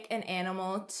pick an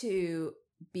animal to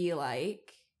be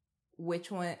like,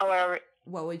 which one,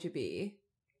 what would you be?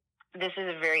 This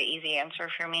is a very easy answer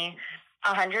for me.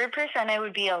 100% I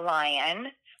would be a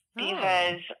lion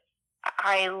because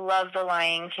I love the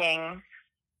Lion King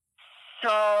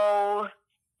so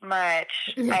much.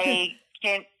 I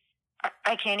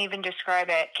can't even describe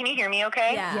it. Can you hear me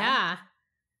okay? Yeah.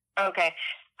 Okay.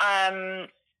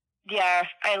 Yeah,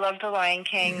 I love the Lion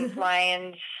King.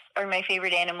 Lions are my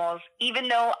favorite animals. Even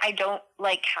though I don't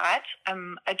like cats,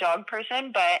 I'm a dog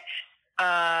person, but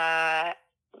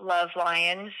love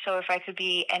lions. So if I could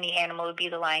be any animal, it would be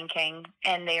the Lion King.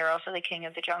 And they are also the king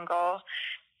of the jungle.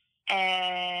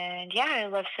 And yeah, I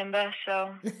love Simba,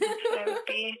 so that's what I would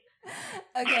be.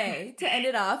 Okay, to end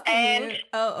it off. And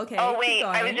okay. oh keep wait,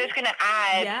 I was going. just gonna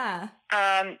add.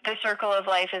 Yeah. The circle of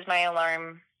life is my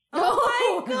alarm.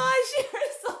 Oh my gosh,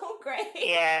 you're so great.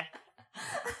 Yeah,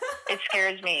 it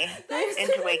scares me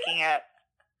into waking up.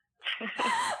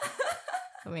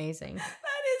 Amazing.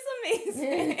 That is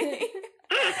amazing.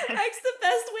 That's the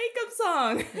best wake-up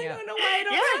song. I don't know why I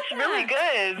don't like it's really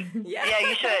good. Yeah,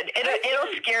 you should.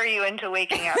 It'll scare you into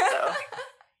waking up, though.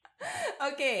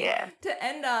 Okay, to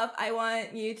end up, I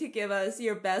want you to give us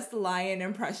your best lion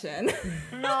impression.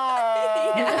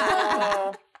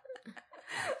 No.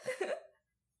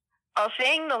 I'll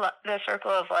sing the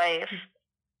Circle of Life.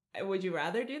 Would you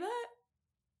rather do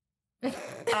that?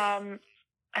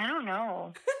 I don't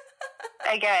know.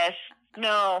 I guess.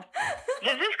 No.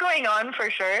 Is this going on for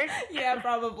sure? Yeah,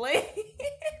 probably.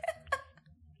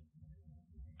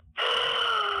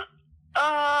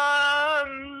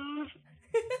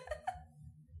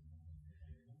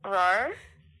 Rar?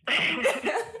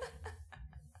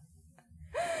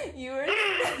 You were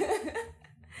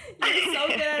so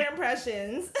good at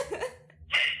impressions.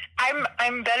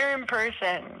 I'm better in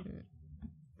person.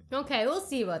 Okay, we'll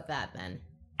see about that then.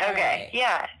 Okay,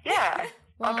 yeah.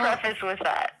 Well, I'll preface with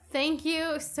that. Thank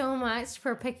you so much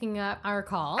for picking up our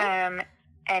call.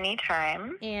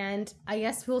 Anytime. And I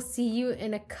guess we'll see you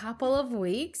in a couple of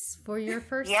weeks for your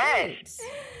first date.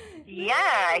 Yeah,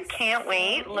 I can't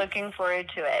wait. Looking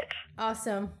forward to it.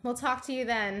 Awesome. We'll talk to you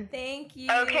then. Thank you.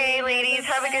 Okay, ladies,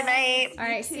 have a good night. All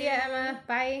right, see ya, Emma.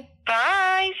 Bye.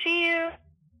 Bye, see you.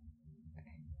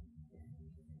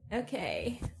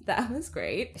 Okay, that was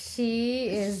great. She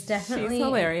is definitely She's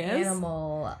hilarious. An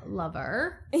animal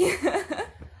lover. Yeah.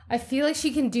 I feel like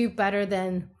she can do better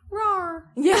than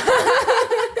roar. Yeah.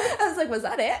 I was like, was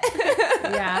that it?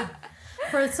 Yeah.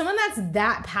 For someone that's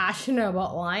that passionate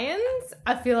about lions,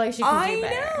 I feel like she can do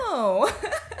better. I know.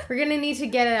 We're gonna need to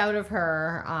get it out of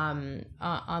her on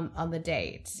the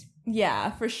date.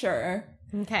 Yeah, for sure.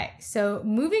 Okay, so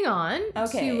moving on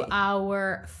to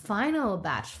our final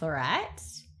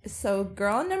bachelorette. So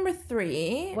girl number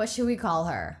 3. What should we call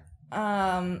her?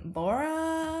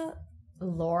 Laura?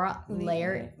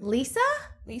 Lisa?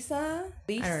 Lisa?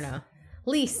 I don't know.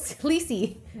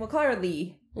 Lisey. We'll call her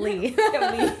Lee. Lee.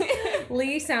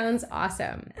 Lee sounds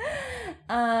awesome.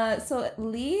 So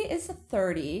Lee is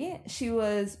 30. She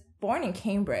was born in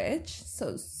Cambridge,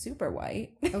 so super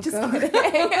white. Oh, Just God. kidding.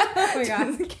 Oh my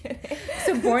God. Just kidding.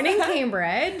 So born in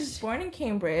Cambridge. Born in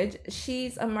Cambridge.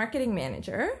 She's a marketing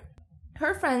manager.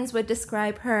 Her friends would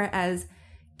describe her as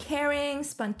caring,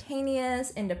 spontaneous,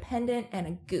 independent, and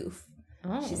a goof.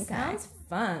 Oh, She okay. sounds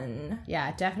fun.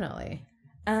 Yeah, definitely.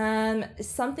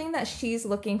 Something that she's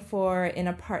looking for in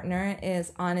a partner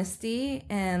is honesty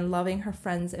and loving her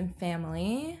friends and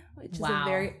family, which is a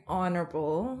very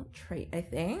honorable trait, I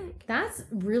think. That's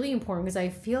really important because I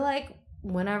feel like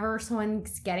whenever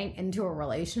someone's getting into a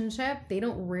relationship, they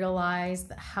don't realize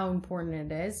how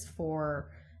important it is for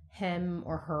him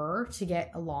or her to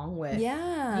get along with,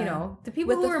 the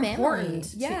people who are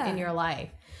important in your life.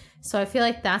 So I feel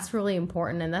like that's really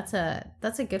important, and that's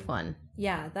a good one.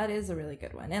 Yeah, that is a really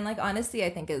good one. And like honesty, I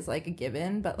think is like a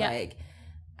given, but like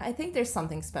I think there's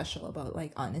something special about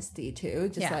like honesty too.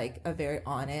 Just like a very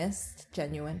honest,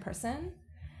 genuine person.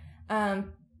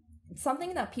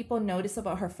 Something that people notice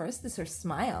about her first is her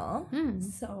smile.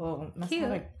 So must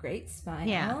have a great smile.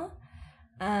 Yeah.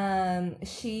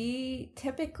 She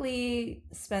typically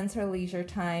spends her leisure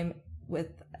time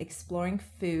with exploring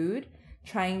food,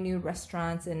 trying new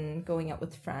restaurants, and going out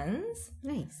with friends.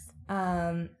 Nice.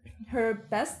 Her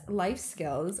best life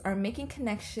skills are making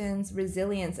connections,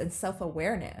 resilience, and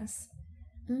self-awareness.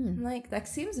 Like, that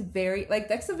seems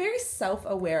that's a very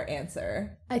self-aware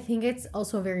answer. I think it's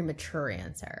also a very mature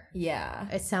answer. Yeah.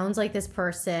 It sounds like this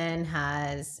person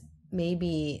has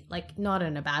maybe, like, not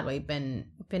in a bad way, been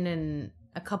in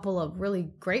a couple of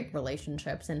really great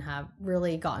relationships and have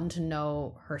really gotten to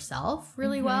know herself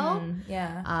really well.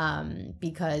 Yeah.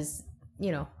 Because,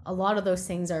 a lot of those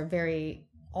things are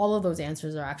all of those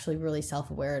answers are actually really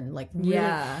self-aware and like really,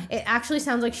 it actually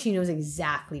sounds like she knows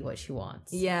exactly what she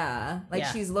wants. Yeah. Like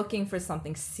she's looking for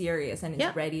something serious and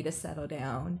is ready to settle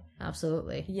down.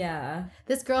 Absolutely. Yeah.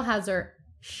 This girl has her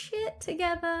shit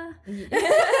together.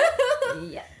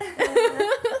 Yeah.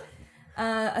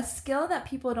 A skill that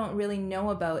people don't really know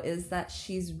about is that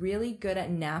she's really good at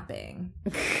napping.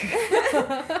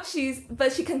 But she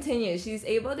continues. She's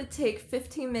able to take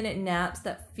 15-minute naps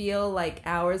that feel like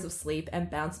hours of sleep and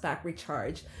bounce back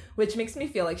recharge, which makes me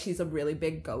feel like she's a really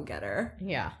big go-getter.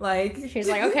 Yeah. Like, she's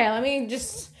like, okay, let me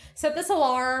just set this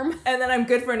alarm. And then I'm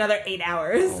good for another 8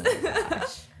 hours. Oh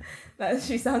my gosh.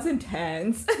 She sounds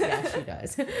intense. Yeah, she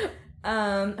does.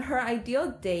 Her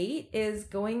ideal date is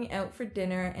going out for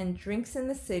dinner and drinks in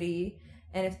the city,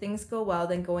 and if things go well,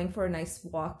 then going for a nice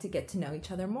walk to get to know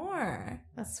each other more.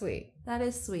 That's sweet. That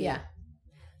is sweet. Yeah.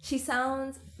 She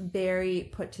sounds very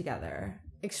put together.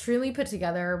 Extremely put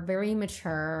together, very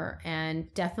mature,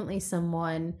 and definitely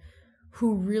someone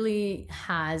who really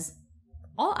has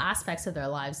all aspects of their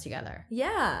lives together.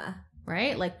 Yeah.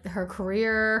 Right? Like her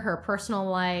career, her personal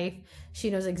life. She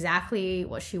knows exactly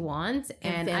what she wants.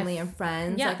 And family and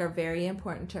friends like are very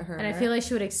important to her. And I feel like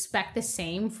she would expect the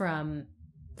same from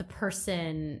the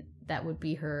person that would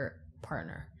be her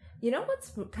partner. You know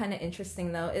what's kind of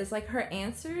interesting though is like her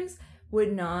answers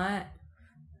would not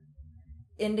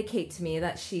indicate to me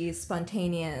that she's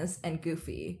spontaneous and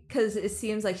goofy, because it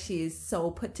seems like she's so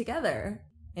put together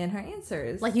in her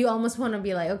answers. Like you almost want to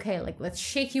be like, okay, like let's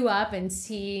shake you up and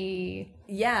see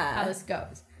how this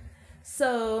goes.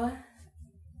 So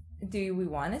do we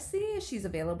want to see if she's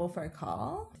available for a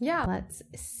call? Yeah, let's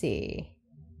see.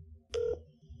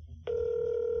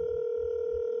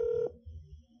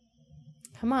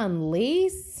 Come on,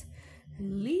 Lise.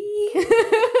 Lee.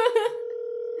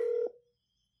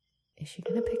 Is she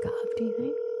gonna pick up, do you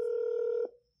think?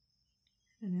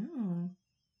 I don't know.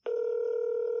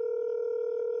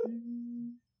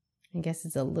 I guess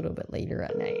it's a little bit later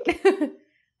at night.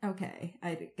 Okay,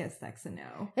 I guess that's a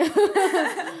no.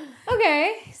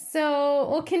 Okay, so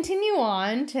we'll continue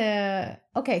on to...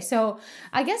 Okay, so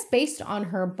I guess based on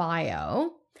her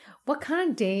bio, what kind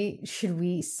of date should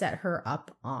we set her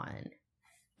up on?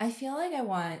 I feel like I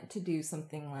want to do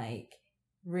something like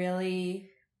really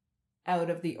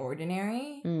out of the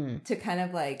ordinary to kind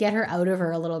of like... Get her out of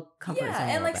her little comfort zone.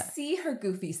 Yeah, and like see her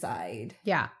goofy side.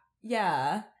 Yeah.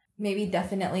 Yeah. Maybe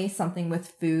definitely something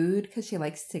with food, because she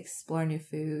likes to explore new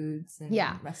foods and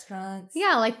restaurants.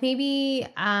 Yeah, like maybe,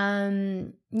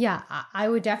 I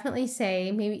would definitely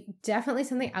say definitely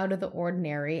something out of the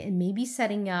ordinary, and maybe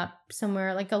setting up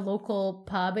somewhere like a local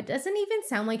pub. It doesn't even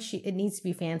sound like it needs to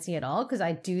be fancy at all, because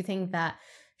I do think that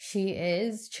she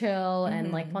is chill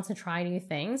and like wants to try new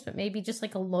things, but maybe just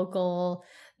like a local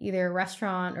either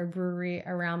restaurant or brewery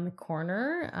around the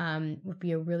corner would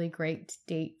be a really great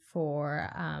date for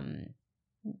our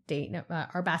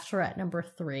bachelorette number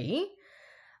 3.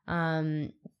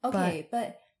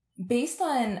 But based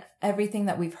on everything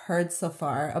that we've heard so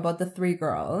far about the 3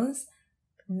 girls,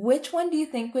 which one do you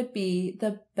think would be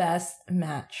the best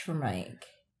match for Mike?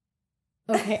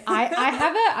 Okay,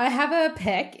 I have a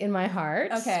pick in my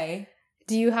heart. Okay.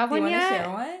 Do you have one yet? Do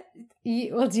you want to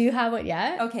share one? Do you have it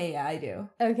yet? Okay, yeah, I do.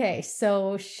 Okay,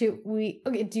 so should we...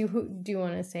 Okay, do you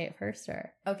want to say it first,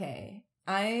 or... Okay,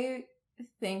 I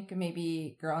think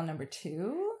maybe girl number 2.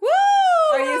 Woo!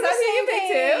 Are you on the same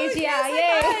page too? Yeah,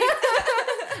 yay!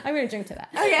 I'm gonna drink to that.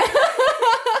 Okay.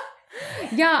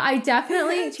 Yeah, I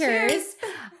definitely... Cheers.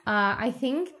 I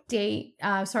think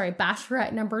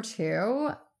bachelorette number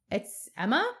 2, it's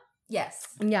Emma? Yes.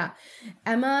 Yeah.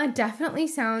 Emma definitely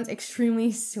sounds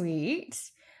extremely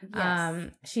sweet.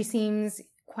 Yes. She seems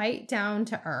quite down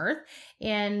to earth.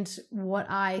 And what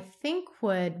I think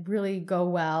would really go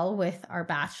well with our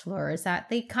bachelor is that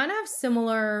they kind of have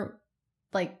similar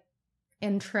like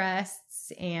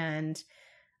interests and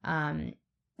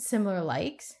similar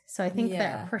likes. So I think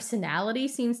their personality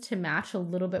seems to match a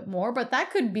little bit more, but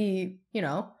that could be,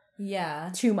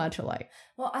 too much alike.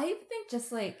 Well, I think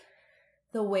just like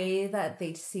the way that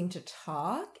they seem to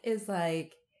talk is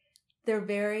like they're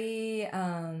very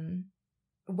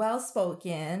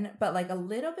well-spoken, but like a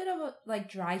little bit of like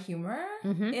dry humor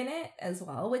in it as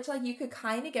well, which like you could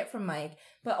kind of get from Mike,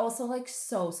 but also like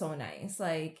so nice.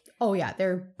 Like, oh yeah,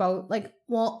 they're both like,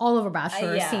 well, all of our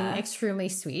bachelors seem extremely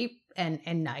sweet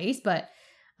and nice, but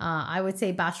I would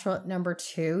say bachelor number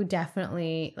 2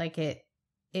 definitely like it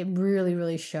really,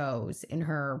 really shows in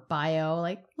her bio,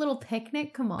 like little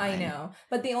picnic. Come on. I know.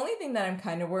 But the only thing that I'm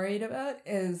kind of worried about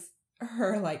is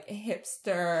her like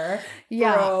hipster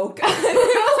broke.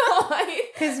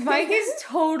 Because Mike is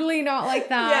totally not like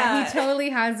that. Yeah. He totally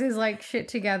has his like shit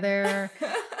together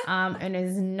and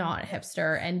is not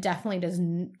hipster and definitely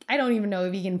doesn't. I don't even know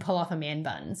if he can pull off a man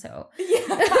bun. So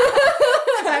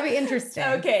that'd be interesting.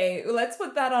 Okay, let's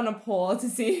put that on a poll to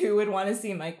see who would want to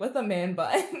see Mike with a man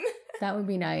bun. That would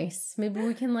be nice. Maybe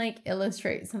we can like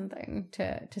illustrate something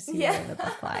to see what it would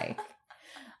look like.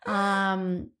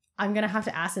 I'm gonna have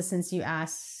to ask this since you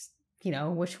asked,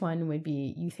 which one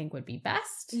you think would be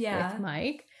best with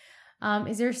Mike.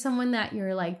 Is there someone that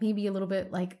you're like maybe a little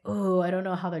bit like, oh, I don't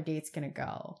know how their date's gonna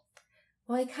go?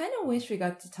 Well, I kind of wish we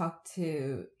got to talk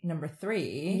to number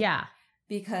 3. Yeah.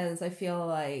 Because I feel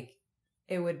like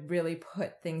it would really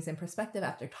put things in perspective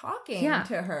after talking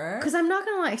to her. Because I'm not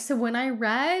going to lie. So when I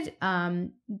read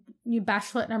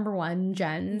Bachelorette number 1,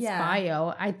 Jen's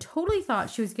bio, I totally thought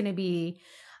she was going to be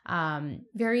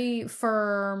very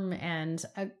firm and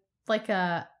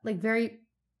very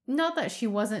not that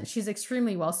she's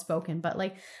extremely well spoken, but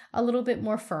like a little bit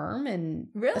more firm and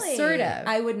Really? assertive.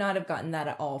 I would not have gotten that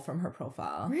at all from her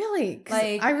profile. Really? 'Cause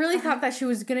Like, I really thought that she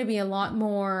was going to be a lot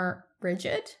more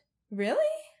rigid. Really?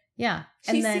 Yeah.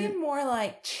 She And then, seemed more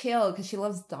like chill because she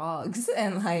loves dogs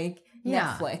and like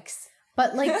Yeah. Netflix.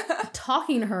 but like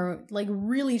talking to her, like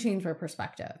really changed her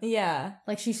perspective. Yeah.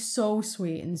 Like she's so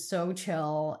sweet and so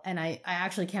chill. And I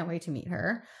actually can't wait to meet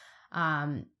her.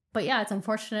 But yeah, it's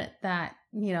unfortunate that,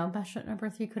 you know, Bachelorette number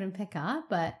 3 couldn't pick up.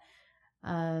 But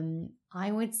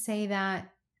I would say that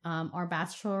our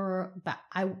Bachelor,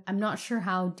 I'm not sure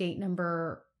how date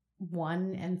number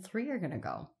 1 and 3 are going to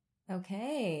go.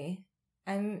 Okay.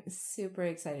 I'm super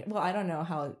excited. Well, I don't know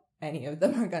how any of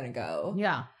them are going to go.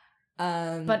 Yeah.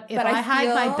 But if I had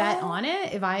feel- my bet on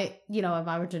it, if I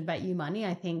were to bet you money,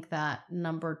 I think that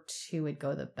number 2 would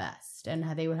go the best and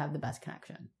they would have the best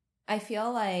connection. I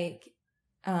feel like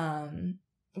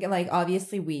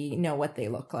obviously we know what they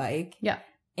look like. Yeah.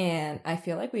 And I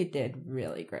feel like we did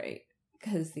really great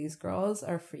because these girls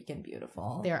are freaking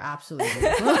beautiful. They're absolutely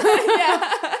beautiful.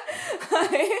 Yeah.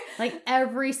 Like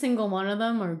every single one of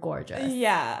them are gorgeous.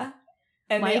 Yeah.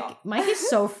 And Mike is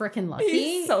so freaking lucky.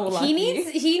 He's so lucky.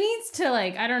 He needs to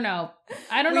like, I don't know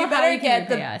we how better he get can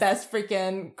the repay us. best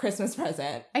freaking Christmas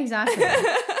present. Exactly.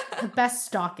 The best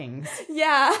stockings.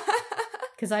 Yeah.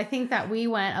 Because I think that we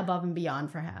went above and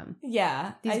beyond for him.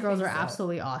 Yeah. These I girls are think so.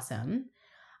 absolutely awesome.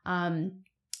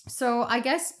 So I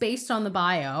guess based on the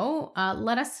bio,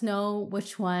 let us know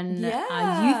which one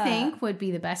you think would be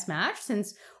the best match,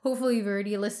 since hopefully you've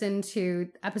already listened to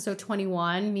episode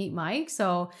 21, Meet Mike.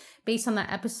 So based on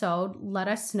that episode, let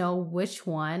us know which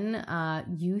one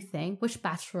you think, which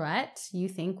Bachelorette you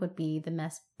think would be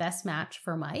the best match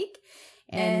for Mike.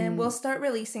 And we'll start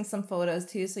releasing some photos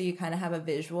too, so you kind of have a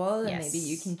visual, and Yes. maybe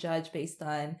you can judge based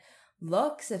on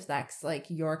looks if that's like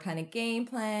your kind of game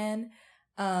plan.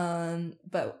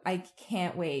 But I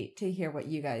can't wait to hear what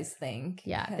you guys think.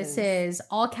 Yeah, this 'cause- is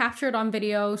all captured on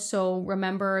video. So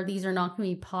remember, these are not going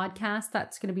to be podcasts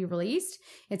that's going to be released.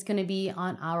 It's going to be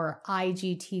on our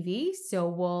IGTV. So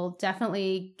we'll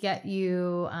definitely get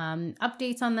you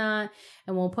updates on that.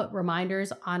 And we'll put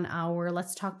reminders on our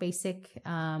Let's Talk Basic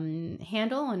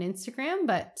handle on Instagram.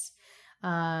 But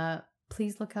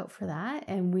please look out for that.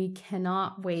 And we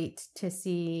cannot wait to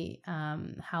see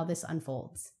how this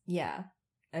unfolds. Yeah,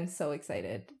 I'm so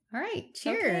excited. All right.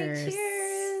 Cheers. Okay,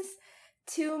 cheers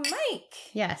to Mike.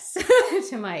 Yes,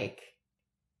 to Mike.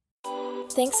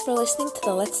 Thanks for listening to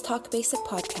the Let's Talk Basic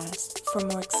podcast. For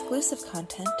more exclusive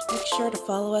content, make sure to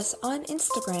follow us on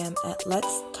Instagram at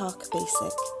Let's Talk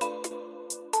Basic.